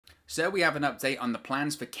So we have an update on the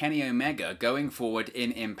plans for Kenny Omega going forward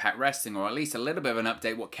in Impact Wrestling, or at least a little bit of an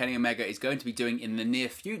update what Kenny Omega is going to be doing in the near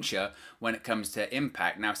future when it comes to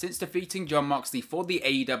Impact. Now, since defeating Jon Moxley for the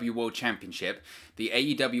AEW World Championship, the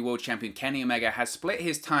AEW World Champion Kenny Omega has split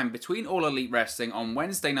his time between All Elite Wrestling on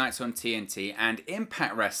Wednesday nights on TNT and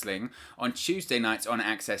Impact Wrestling on Tuesday nights on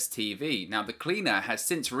AXS TV. Now, the cleaner has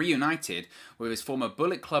since reunited with his former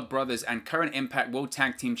Bullet Club brothers and current Impact World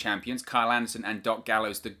Tag Team Champions Kyle Anderson and Doc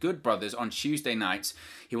Gallows, the Good Brothers, on Tuesday nights.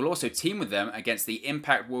 He will also team with them against the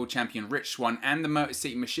Impact World Champion Rich Swann and the Motor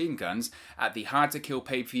City Machine Guns at the Hard to Kill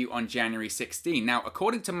pay-per-view on January 16. Now,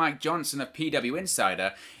 according to Mike Johnson of PW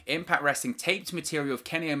Insider, Impact Wrestling taped material of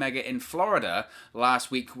Kenny Omega in Florida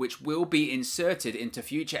last week, which will be inserted into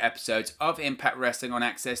future episodes of Impact Wrestling on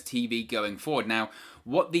AXS TV going forward. Now,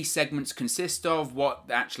 what these segments consist of, what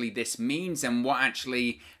actually this means, and what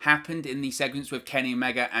actually happened in these segments with Kenny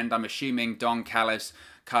Omega and I'm assuming Don Callis,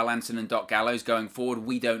 Kyle Anderson and Doc Gallows going forward,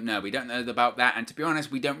 we don't know. We don't know about that, and to be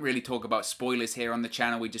honest, we don't really talk about spoilers here on the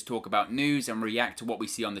channel. We just talk about news and react to what we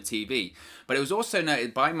see on the TV. But it was also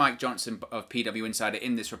noted by Mike Johnson of PW Insider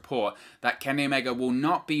in this report that Kenny Omega will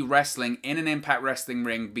not be wrestling in an Impact Wrestling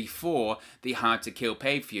ring before the Hard to Kill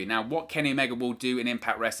pay-per-view. Now, what Kenny Omega will do in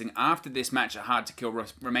Impact Wrestling after this match at Hard to Kill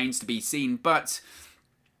remains to be seen, but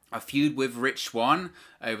a feud with Rich Swann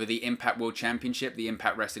over the Impact World Championship, the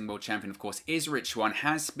Impact Wrestling World Champion, of course, is Rich Swann,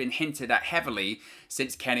 has been hinted at heavily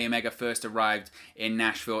since Kenny Omega first arrived in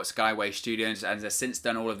Nashville at Skyway Studios and has since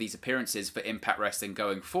done all of these appearances for Impact Wrestling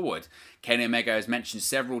going forward. Kenny Omega has mentioned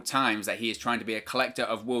several times that he is trying to be a collector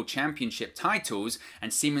of World Championship titles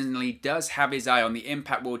and seemingly does have his eye on the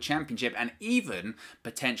Impact World Championship and even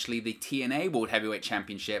potentially the TNA World Heavyweight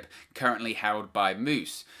Championship currently held by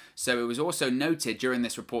Moose. So it was also noted during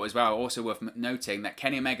this report as well, also worth noting, that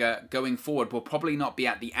Kenny Omega going forward will probably not be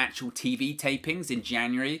at the actual TV tapings in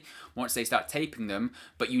January once they start taping them,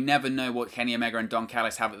 but you never know what Kenny Omega and Don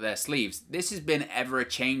Callis have at their sleeves. This has been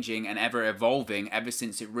ever-changing and ever-evolving ever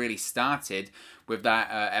since it really started with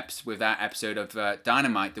that episode of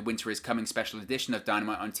Dynamite, the Winter is Coming special edition of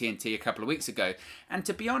Dynamite on TNT a couple of weeks ago. And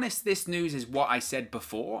to be honest, this news is what I said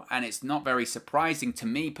before, and it's not very surprising to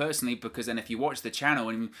me personally, because then if you watch the channel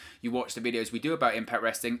and you watch the videos we do about Impact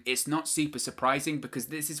Wrestling, it's not super surprising because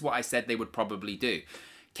this is what I said they would probably do.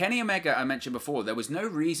 Kenny Omega, I mentioned before, there was no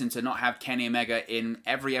reason to not have Kenny Omega in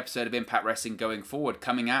every episode of Impact Wrestling going forward,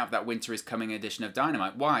 coming out of that Winter is Coming edition of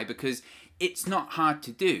Dynamite. Why? Because it's not hard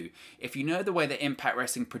to do. If you know the way that Impact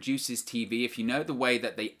Wrestling produces TV, if you know the way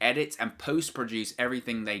that they edit and post-produce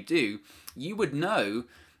everything they do, you would know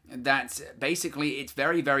that basically it's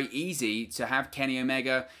very, very easy to have Kenny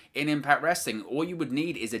Omega in Impact Wrestling. All you would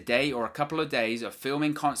need is a day or a couple of days of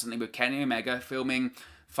filming constantly with Kenny Omega, filming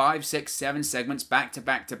 5, 6, 7 segments back to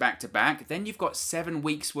back to back to back. Then you've got 7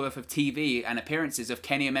 weeks worth of TV and appearances of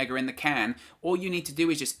Kenny Omega in the can. All you need to do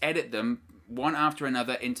is just edit them one after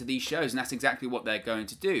another into these shows, and that's exactly what they're going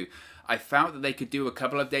to do. I felt that they could do a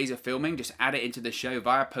couple of days of filming, just add it into the show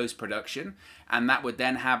via post-production, and that would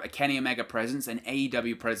then have a Kenny Omega presence, an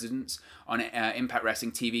AEW presence on Impact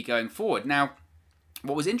Wrestling TV going forward. Now,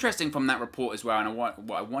 what was interesting from that report as well, and what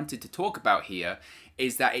I wanted to talk about here,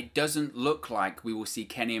 is that it doesn't look like we will see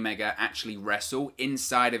Kenny Omega actually wrestle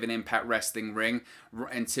inside of an Impact Wrestling ring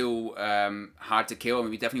until Hard to Kill. I mean,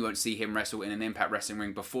 we definitely won't see him wrestle in an Impact Wrestling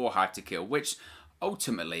ring before Hard to Kill, which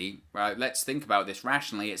ultimately, right, let's think about this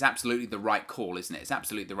rationally, it's absolutely the right call, isn't it? It's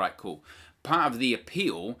absolutely the right call. Part of the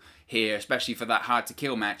appeal here, especially for that Hard to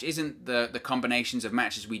Kill match, isn't the combinations of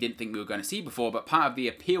matches we didn't think we were going to see before, but part of the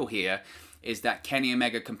appeal here is that Kenny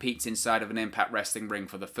Omega competes inside of an Impact Wrestling ring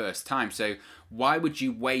for the first time. So why would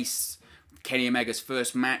you waste Kenny Omega's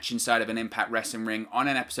first match inside of an Impact Wrestling ring on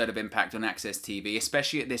an episode of Impact on AXS TV,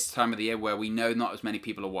 especially at this time of the year where we know not as many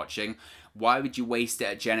people are watching? Why would you waste it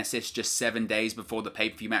at Genesis just 7 days before the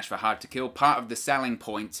pay-per-view match for Hard to Kill? Part of the selling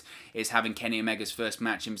point is having Kenny Omega's first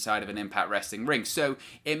match inside of an Impact Wrestling ring. So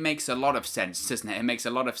it makes a lot of sense, doesn't it? It makes a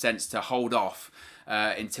lot of sense to hold off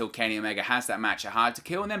until Kenny Omega has that match at Hard to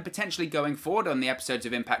Kill, and then potentially going forward on the episodes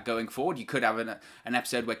of Impact going forward, you could have an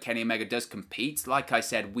episode where Kenny Omega does compete. Like I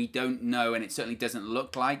said, we don't know, and it certainly doesn't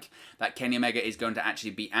look like that Kenny Omega is going to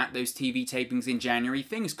actually be at those TV tapings in January.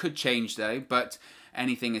 Things could change though, but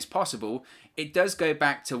anything is possible. It does go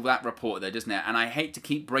back to that report though, doesn't it? And I hate to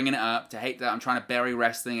keep bringing it up, to hate that I'm trying to bury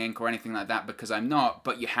Wrestling Inc. or anything like that, because I'm not,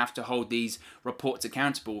 but you have to hold these reports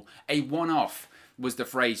accountable. A one-off was the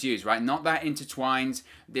phrase used, right? Not that intertwined.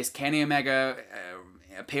 This Kenny Omega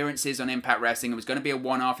appearances on Impact Wrestling, it was going to be a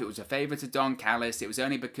one-off. It was a favor to Don Callis. It was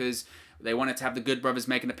only because they wanted to have the Good Brothers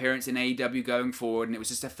make an appearance in AEW going forward, and it was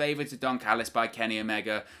just a favor to Don Callis by Kenny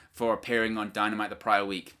Omega for appearing on Dynamite the prior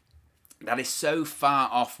week. That is so far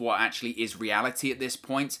off what actually is reality at this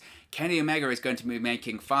point. Kenny Omega is going to be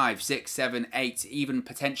making 5, 6, 7, 8, even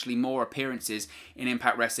potentially more appearances in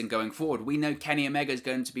Impact Wrestling going forward. We know Kenny Omega is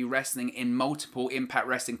going to be wrestling in multiple Impact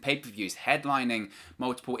Wrestling pay-per-views, headlining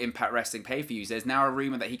multiple Impact Wrestling pay-per-views. There's now a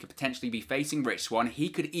rumor that he could potentially be facing Rich Swann. He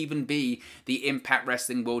could even be the Impact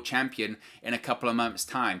Wrestling World Champion in a couple of months'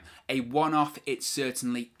 time. A one-off, it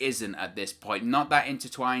certainly isn't at this point. Not that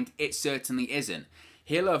intertwined, it certainly isn't.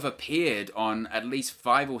 He'll have appeared on at least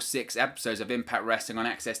 5 or 6 episodes of Impact Wrestling on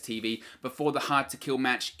AXS TV before the Hard to Kill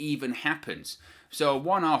match even happens. So a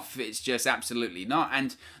one-off, it's just absolutely not.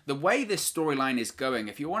 And the way this storyline is going,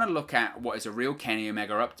 if you want to look at what is a real Kenny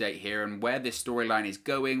Omega update here and where this storyline is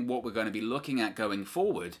going, what we're going to be looking at going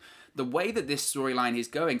forward, the way that this storyline is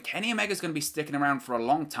going, Kenny Omega is going to be sticking around for a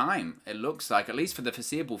long time, it looks like, at least for the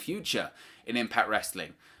foreseeable future in Impact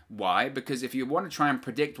Wrestling. Why? Because if you want to try and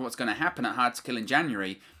predict what's going to happen at Hard to Kill in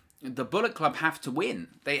January, the Bullet Club have to win.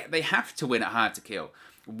 They have to win at Hard to Kill.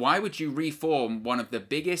 Why would you reform one of the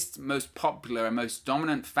biggest, most popular, and most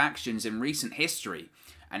dominant factions in recent history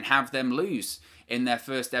and have them lose in their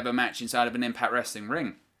first ever match inside of an Impact Wrestling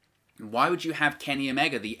ring? Why would you have Kenny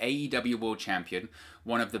Omega, the AEW World Champion,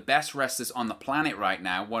 one of the best wrestlers on the planet right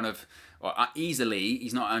now, easily,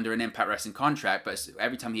 he's not under an Impact Wrestling contract, but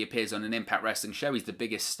every time he appears on an Impact Wrestling show, he's the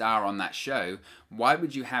biggest star on that show. Why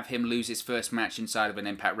would you have him lose his first match inside of an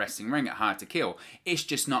Impact Wrestling ring at Hard to Kill? It's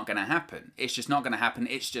just not going to happen. It's just not going to happen.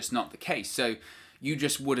 It's just not the case. So you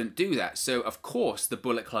just wouldn't do that. So of course the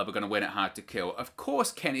Bullet Club are going to win at Hard to Kill. Of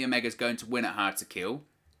course Kenny Omega is going to win at Hard to Kill.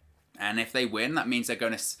 And if they win, that means they're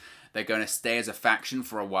going to stay as a faction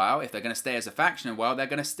for a while. If they're going to stay as a faction a while, they're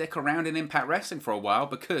going to stick around in Impact Wrestling for a while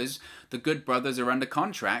because the Good Brothers are under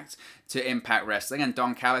contract to Impact Wrestling, and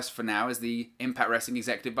Don Callis for now is the Impact Wrestling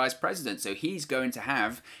Executive Vice President. So he's going to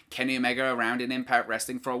have Kenny Omega around in Impact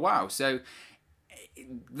Wrestling for a while. So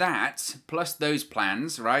that, plus those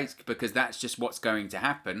plans, right, because that's just what's going to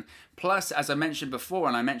happen, plus, as I mentioned before,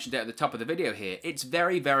 and I mentioned it at the top of the video here, it's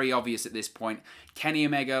very, very obvious at this point, Kenny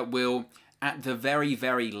Omega will, at the very,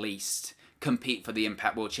 very least, compete for the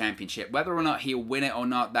Impact World Championship. Whether or not he'll win it or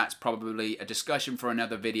not, that's probably a discussion for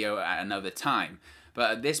another video at another time.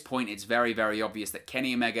 But at this point, it's very, very obvious that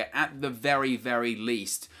Kenny Omega, at the very, very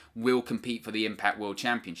least, will compete for the Impact World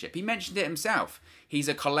Championship. He mentioned it himself. He's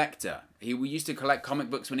a collector. He used to collect comic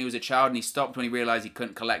books when he was a child, and he stopped when he realized he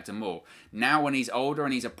couldn't collect them all. Now, when he's older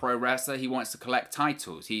and he's a pro wrestler, he wants to collect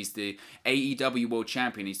titles. He's the AEW World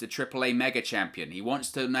Champion. He's the AAA Mega Champion. He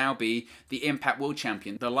wants to now be the Impact World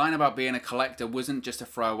Champion. The line about being a collector wasn't just a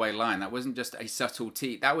throwaway line. That wasn't just a subtle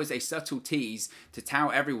tease. That was a subtle tease to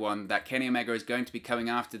tell everyone that Kenny Omega is going to be coming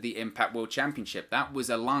after the Impact World Championship. That was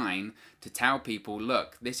a line to tell people,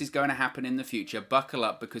 look, this is going to happen in the future. Buckle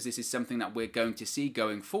up, because this is something that we're going to see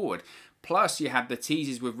going forward. Plus, you have the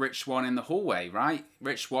teases with Rich Swann in the hallway, right?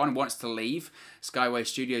 Rich Swann wants to leave Skyway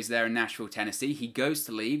Studios there in Nashville, Tennessee. He goes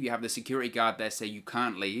to leave. You have the security guard there say you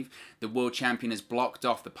can't leave. The world champion has blocked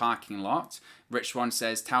off the parking lot. Rich Swann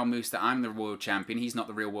says, tell Moose that I'm the world champion. He's not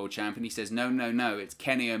the real world champion. He says, no, no, no, it's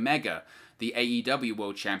Kenny Omega, the AEW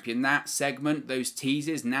world champion. That segment, those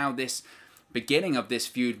teases, now this beginning of this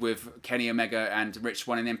feud with Kenny Omega and Rich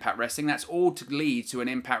Swann in Impact Wrestling, that's all to lead to an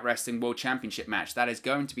Impact Wrestling World Championship match. That is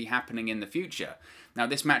going to be happening in the future. Now,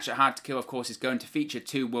 this match at Hard to Kill, of course, is going to feature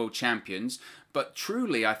 2 world champions, but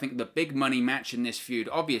truly, I think the big money match in this feud,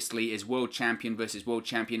 obviously, is world champion versus world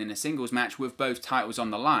champion in a singles match with both titles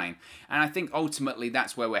on the line. And I think ultimately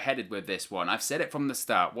that's where we're headed with this one. I've said it from the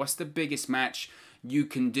start. What's the biggest match you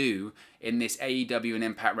can do in this AEW and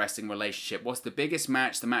Impact Wrestling relationship? What's the biggest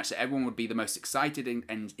match, the match that everyone would be the most excited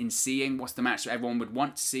in seeing? What's the match that everyone would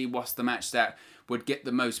want to see? What's the match that would get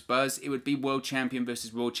the most buzz? It would be world champion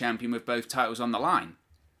versus world champion with both titles on the line.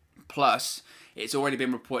 Plus, it's already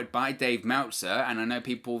been reported by Dave Meltzer, and I know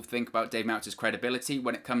people think about Dave Meltzer's credibility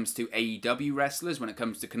when it comes to AEW wrestlers, when it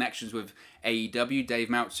comes to connections with AEW. Dave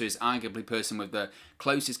Meltzer is arguably the person with the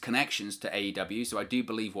closest connections to AEW, so I do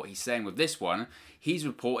believe what he's saying with this one. He's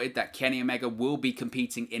reported that Kenny Omega will be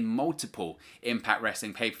competing in multiple Impact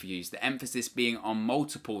Wrestling pay-per-views, the emphasis being on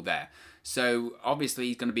multiple there. So obviously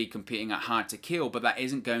he's going to be competing at Hard to Kill, but that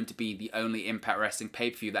isn't going to be the only Impact Wrestling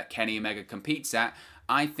pay-per-view that Kenny Omega competes at.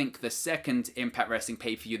 I think the second Impact Wrestling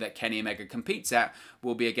pay-per-view that Kenny Omega competes at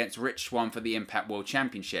will be against Rich Swann for the Impact World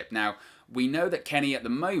Championship. Now, we know that Kenny at the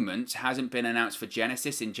moment hasn't been announced for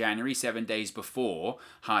Genesis in January, 7 days before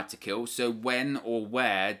Hard to Kill. So when or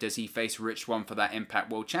where does he face Rich Swann for that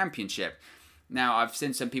Impact World Championship? Now, I've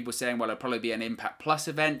seen some people saying, well, it'll probably be an Impact Plus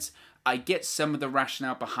event. I get some of the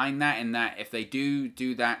rationale behind that, in that if they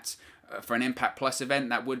do that for an Impact Plus event,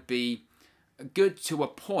 that would be good to a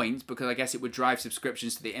point, because I guess it would drive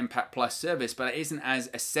subscriptions to the Impact Plus service, but it isn't as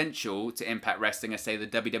essential to Impact Wrestling as, say, the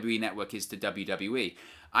WWE Network is to WWE.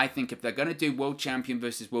 I think if they're going to do World Champion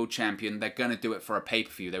versus World Champion, they're going to do it for a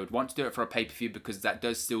pay-per-view. They would want to do it for a pay-per-view because that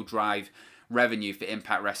does still drive revenue for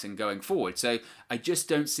Impact Wrestling going forward. So I just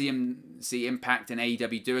don't see Impact and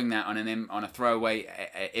AEW doing that on a throwaway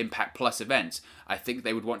Impact Plus event. I think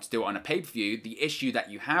they would want to do it on a pay-per-view. The issue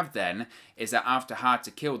that you have then is that after Hard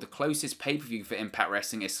to Kill, the closest pay-per-view for Impact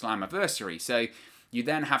Wrestling is Slammiversary. So you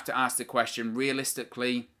then have to ask the question,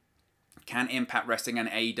 realistically, can Impact Wrestling and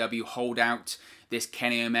AEW hold out this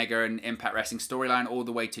Kenny Omega and Impact Wrestling storyline all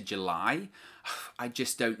the way to July? I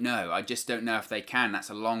just don't know. I just don't know if they can.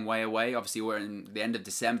 That's a long way away. Obviously, we're in the end of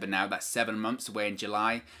December now. That's 7 months away in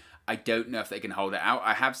July. I don't know if they can hold it out.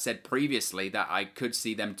 I have said previously that I could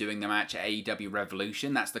see them doing the match at AEW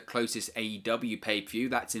Revolution. That's the closest AEW pay-per-view.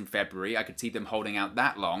 That's in February. I could see them holding out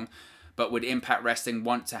that long. But would Impact Wrestling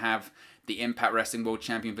want to have the Impact Wrestling World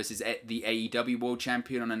Champion versus the AEW World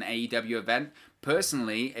Champion on an AEW event?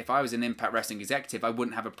 Personally, if I was an Impact Wrestling executive, I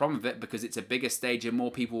wouldn't have a problem with it because it's a bigger stage and more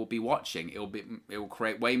people will be watching. It will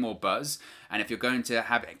create way more buzz. And if you're going to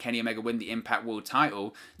have Kenny Omega win the Impact World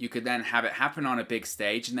title, you could then have it happen on a big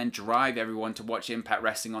stage and then drive everyone to watch Impact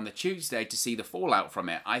Wrestling on the Tuesday to see the fallout from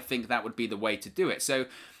it. I think that would be the way to do it. So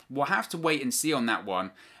we'll have to wait and see on that one.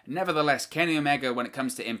 Nevertheless, Kenny Omega, when it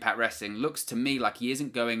comes to Impact Wrestling, looks to me like he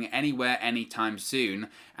isn't going anywhere anytime soon,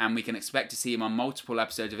 and we can expect to see him on multiple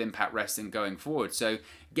episodes of Impact Wrestling going forward. So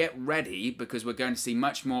get ready, because we're going to see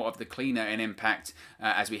much more of the cleaner in Impact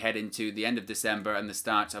as we head into the end of December and the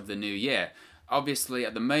start of the new year. Obviously,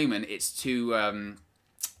 at the moment, it's the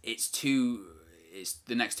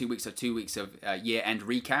next 2 weeks are 2 weeks of year-end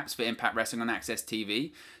recaps for Impact Wrestling on AXS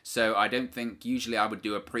TV. So I don't think usually I would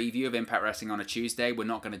do a preview of Impact Wrestling on a Tuesday. We're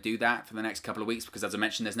not going to do that for the next couple of weeks because, as I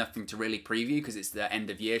mentioned, there's nothing to really preview because it's the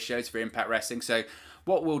end-of-year shows for Impact Wrestling. So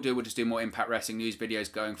what we'll do, we'll just do more Impact Wrestling news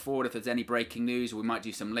videos going forward. If there's any breaking news, we might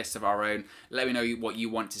do some lists of our own. Let me know what you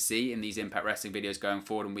want to see in these Impact Wrestling videos going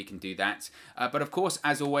forward, and we can do that. But of course,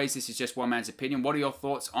 as always, this is just one man's opinion. What are your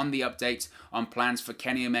thoughts on the update on plans for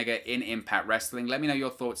Kenny Omega in Impact Wrestling? Let me know your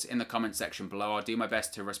thoughts in the comment section below. I'll do my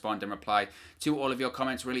best to respond and reply to all of your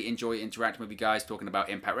comments. Really enjoy interacting with you guys, talking about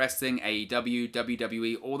Impact Wrestling, AEW,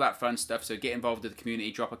 WWE, all that fun stuff. So get involved with the community,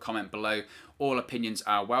 drop a comment below. All opinions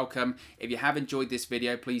are welcome. If you have enjoyed this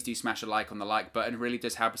video, please do smash a like on the like button. It really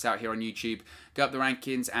does help us out here on YouTube. Go up the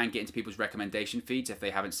rankings and get into people's recommendation feeds if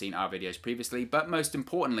they haven't seen our videos previously. But most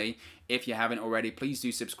importantly, if you haven't already, please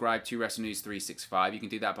do subscribe to Wrestle News 365. You can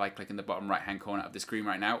do that by clicking the bottom right-hand corner of the screen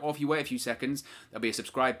right now. Or if you wait a few seconds, there'll be a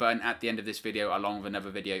subscribe button at the end of this video along with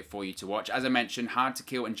another video for you to watch. As I mentioned, Hard to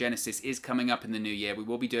Kill and Genesis is coming up in the new year. We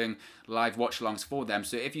will be doing live watch-alongs for them.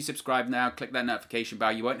 So if you subscribe now, click that notification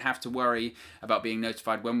bell. You won't have to worry about being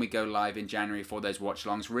notified when we go live in January for those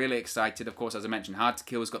watch-alongs. Really excited. Of course, as I mentioned, Hard to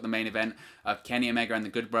Kill has got the main event of Kenny Omega and the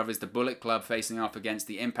Good Brothers, the Bullet Club, facing off against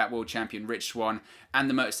the Impact World Champion Rich Swann and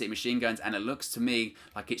the Motor City Machine Guns, and it looks to me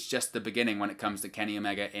like it's just the beginning when it comes to Kenny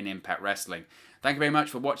Omega in Impact Wrestling. Thank you very much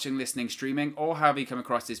for watching, listening, streaming, or however you come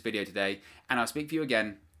across this video today, and I'll speak to you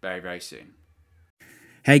again very, very soon.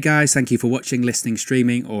 Hey guys, thank you for watching, listening,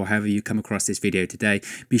 streaming, or however you come across this video today.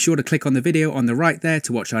 Be sure to click on the video on the right there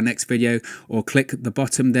to watch our next video, or click the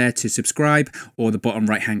bottom there to subscribe, or the bottom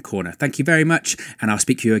right hand corner. Thank you very much, and I'll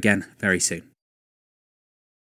speak to you again very soon.